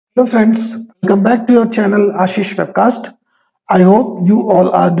Hello friends, welcome back to your channel Ashish Webcast. I hope you all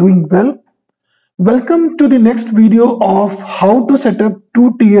are doing well. Welcome to the next video of how to set up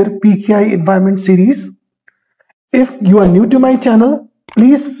two-tier PKI environment series. If you are new to my channel,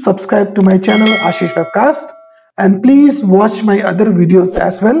 please subscribe to my channel Ashish Webcast and please watch my other videos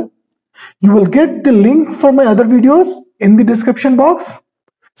as well. You will get the link for my other videos in the description box.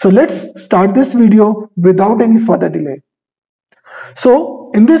 So let's start this video without any further delay.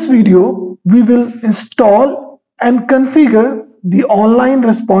 So in this video, we will install and configure the online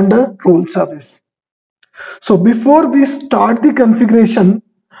responder role service. So before we start the configuration,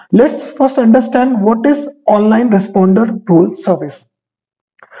 let's first understand what is online responder role service.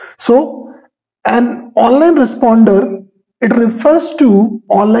 So an online responder, it refers to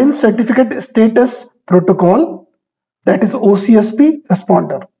online certificate status protocol, that is OCSP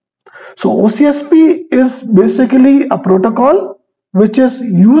responder. So OCSP is basically a protocol which is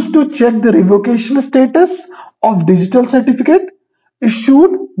used to check the revocation status of digital certificate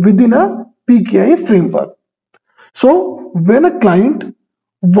issued within a PKI framework. So when a client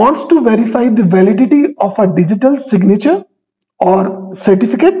wants to verify the validity of a digital signature or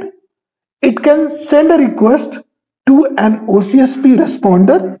certificate, it can send a request to an OCSP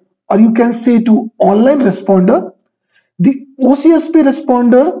responder, or you can say to online responder. The OCSP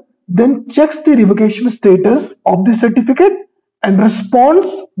responder then checks the revocation status of the certificate and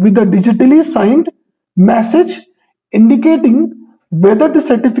responds with a digitally signed message indicating whether the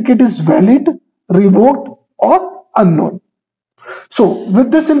certificate is valid, revoked, or unknown. So,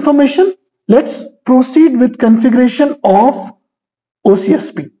 with this information, let's proceed with configuration of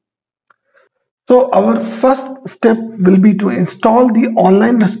OCSP. So, our first step will be to install the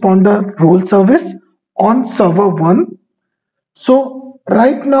online responder role service on server 1. So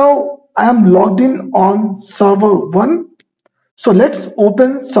right now I am logged in on server 1. So let's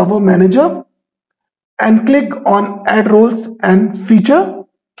open server manager and click on add roles and feature.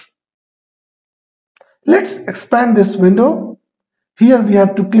 Let's expand this window. Here we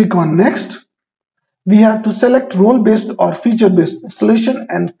have to click on next. We have to select role based or feature based installation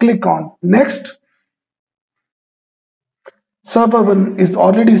and click on next. Server 1 is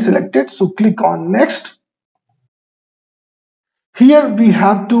already selected, so click on next. Here we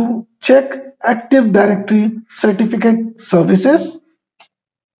have to check Active Directory certificate services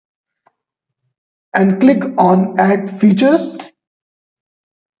and click on add features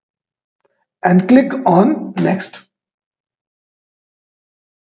and click on next.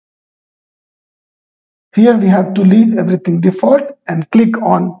 Here we have to leave everything default and click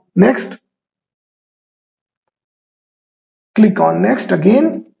on next. Click on next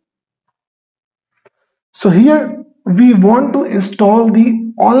again. So here we want to install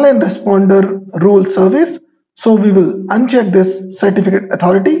the online responder role service. So we will uncheck this certificate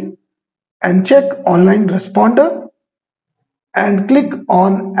authority and check online responder and click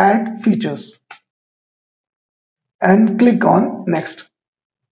on add features and click on next.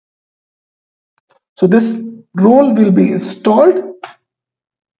 So this role will be installed.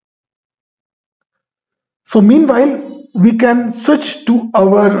 So meanwhile, we can switch to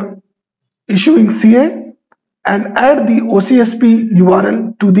our issuing CA and add the OCSP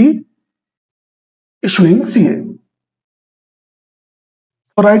URL to the issuing CA.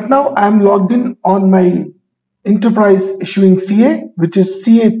 So right now I am logged in on my enterprise issuing CA, which is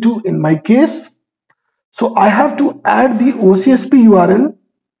CA2 in my case. So I have to add the OCSP URL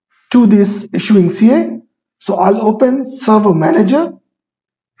to this issuing CA. So I'll open server manager.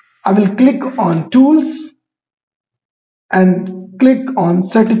 I will click on tools and click on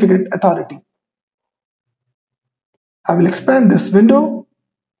certificate authority. I will expand this window.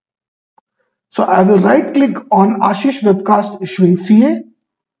 So I will right click on Ashish Webcast Issuing CA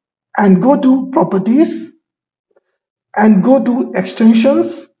and go to properties and go to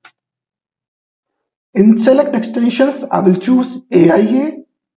extensions. In select extensions, I will choose AIA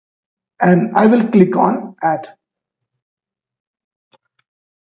and I will click on add.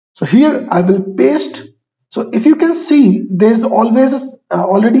 So here I will paste. So if you can see, there's always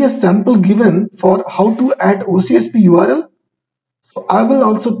already a sample given for how to add OCSP URL. So I will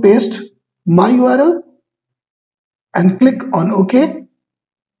also paste my URL and click on OK.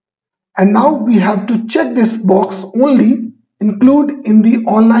 And now we have to check this box only include in the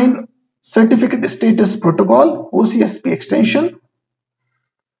online certificate status protocol OCSP extension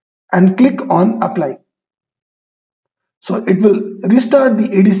and click on apply. So it will restart the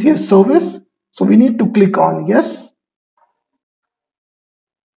ADCS service. So we need to click on yes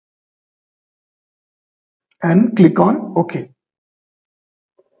and click on OK.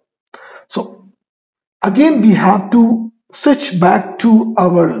 So again we have to switch back to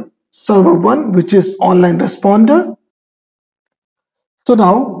our server 1, which is online responder. So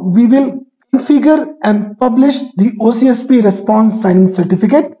now we will configure and publish the OCSP response signing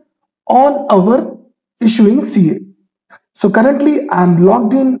certificate on our issuing CA. So currently I am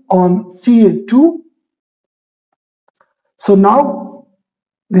logged in on CA2. So now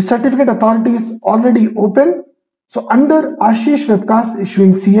the certificate authority is already open. So under Ashish Webcast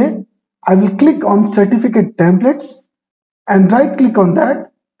issuing CA, I will click on certificate templates and right click on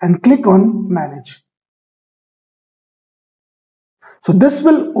that and click on manage. So this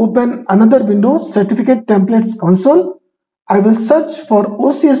will open another window, certificate templates console. I will search for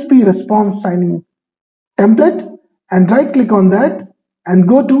OCSP response signing template and right click on that and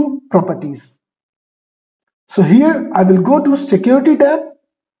go to properties. So here I will go to security tab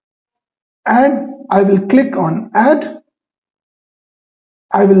and I will click on add.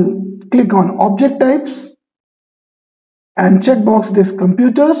 I will click on object types and checkbox this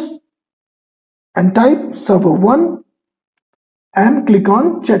computers and type server 1 and click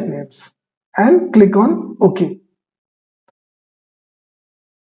on check names and click on OK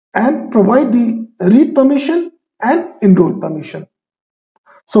and provide the read permission and enroll permission.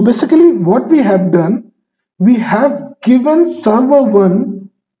 So basically what we have done, we have given server 1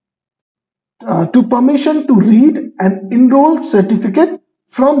 to permission to read and enroll certificate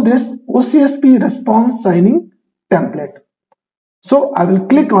from this OCSP response signing template. So I will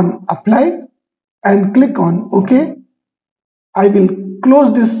click on apply and click on OK. I will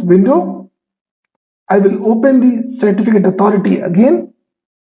close this window. I will open the certificate authority again.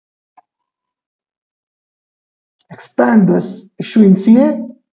 Expand this issuing CA.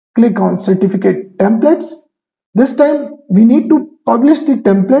 Click on certificate templates. This time we need to publish the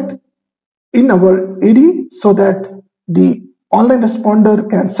template in our AD so that the online responder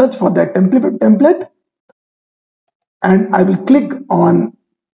can search for that template. And I will click on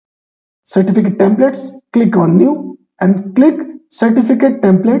certificate templates, click on new and click certificate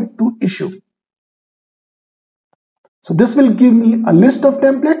template to issue. So this will give me a list of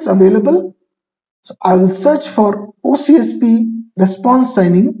templates available. So I will search for OCSP response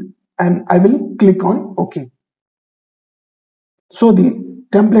signing and I will click on OK. So the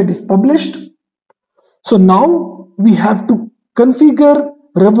template is published. So now we have to configure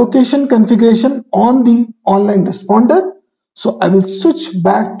revocation configuration on the online responder. So I will switch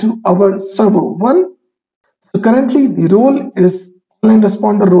back to our server 1. So currently the role is online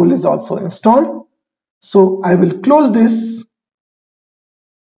responder role is also installed. So I will close this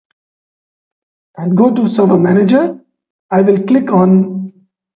and go to server manager. I will click on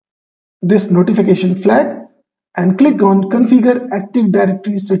this notification flag and click on configure active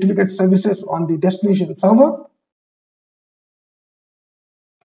directory certificate services on the destination server.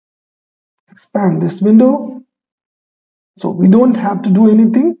 Expand this window. So we don't have to do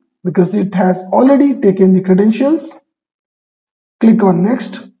anything because it has already taken the credentials. Click on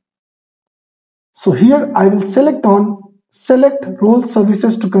next. So here I will select role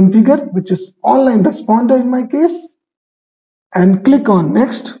services to configure, which is online responder in my case, and click on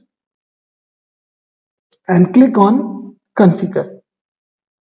next and click on configure.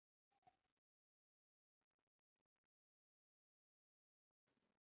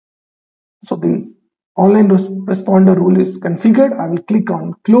 So the online responder role is configured. I will click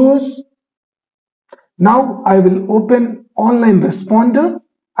on close. Now I will open online responder.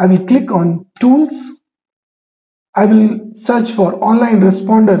 I will click on tools. I will search for online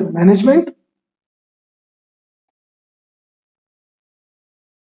responder management.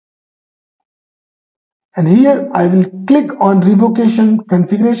 And here I will click on revocation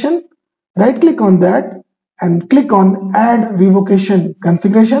configuration. Right click on that and click on add revocation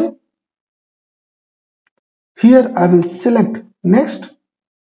configuration. Here I will select next.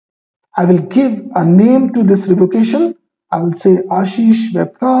 I will give a name to this revocation. I will say Ashish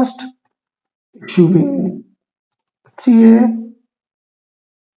Webcast issuing CA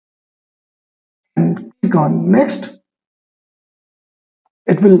and click on next.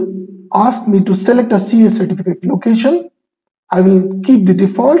 It will ask me to select a CA certificate location. I will keep the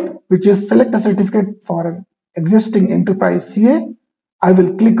default, which is select a certificate for an existing enterprise CA. I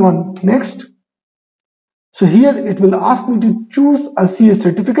will click on next. So here it will ask me to choose a CA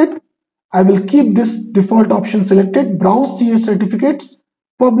certificate. I will keep this default option selected, browse CA certificates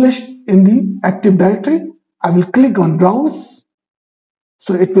published in the Active Directory. I will click on browse.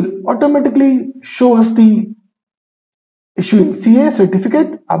 So it will automatically show us the issuing CA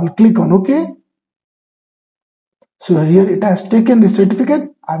certificate. I will click on OK. So here it has taken the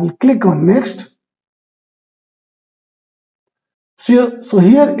certificate. I will click on next. So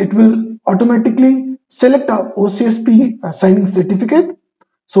here it will automatically select a OCSP signing certificate.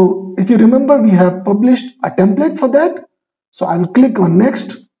 So if you remember, we have published a template for that. So I will click on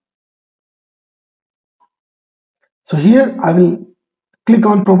next. So here I will click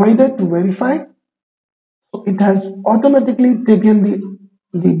on provider to verify. So it has automatically taken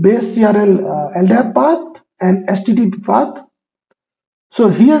the base CRL LDAP path and STTP path. So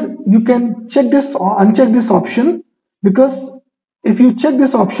here you can check this or uncheck this option, because if you check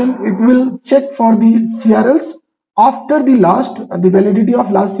this option, it will check for the CRLs after the validity of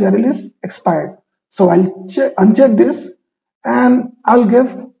last CRL is expired. So I'll uncheck this, and I'll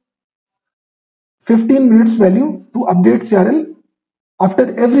give 15 minutes value to update CRL after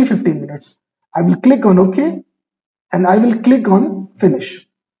every 15 minutes. I will click on OK, and I will click on finish.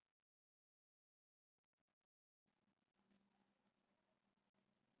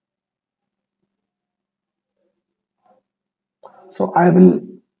 So I will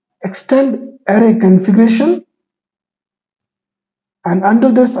extend array configuration, and under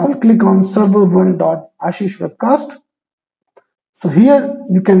this I'll click on server1.ashish webcast. So here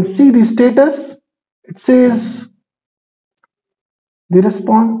you can see the status. It says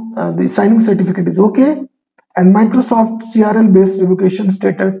the signing certificate is okay, and Microsoft CRL based revocation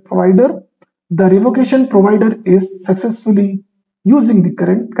status provider. The revocation provider is successfully using the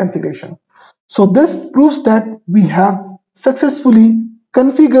current configuration. So this proves that we have successfully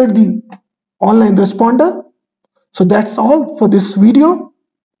configured the online responder. So that's all for this video.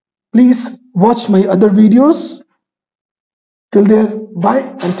 Please watch my other videos. Till there, bye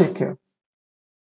and take care.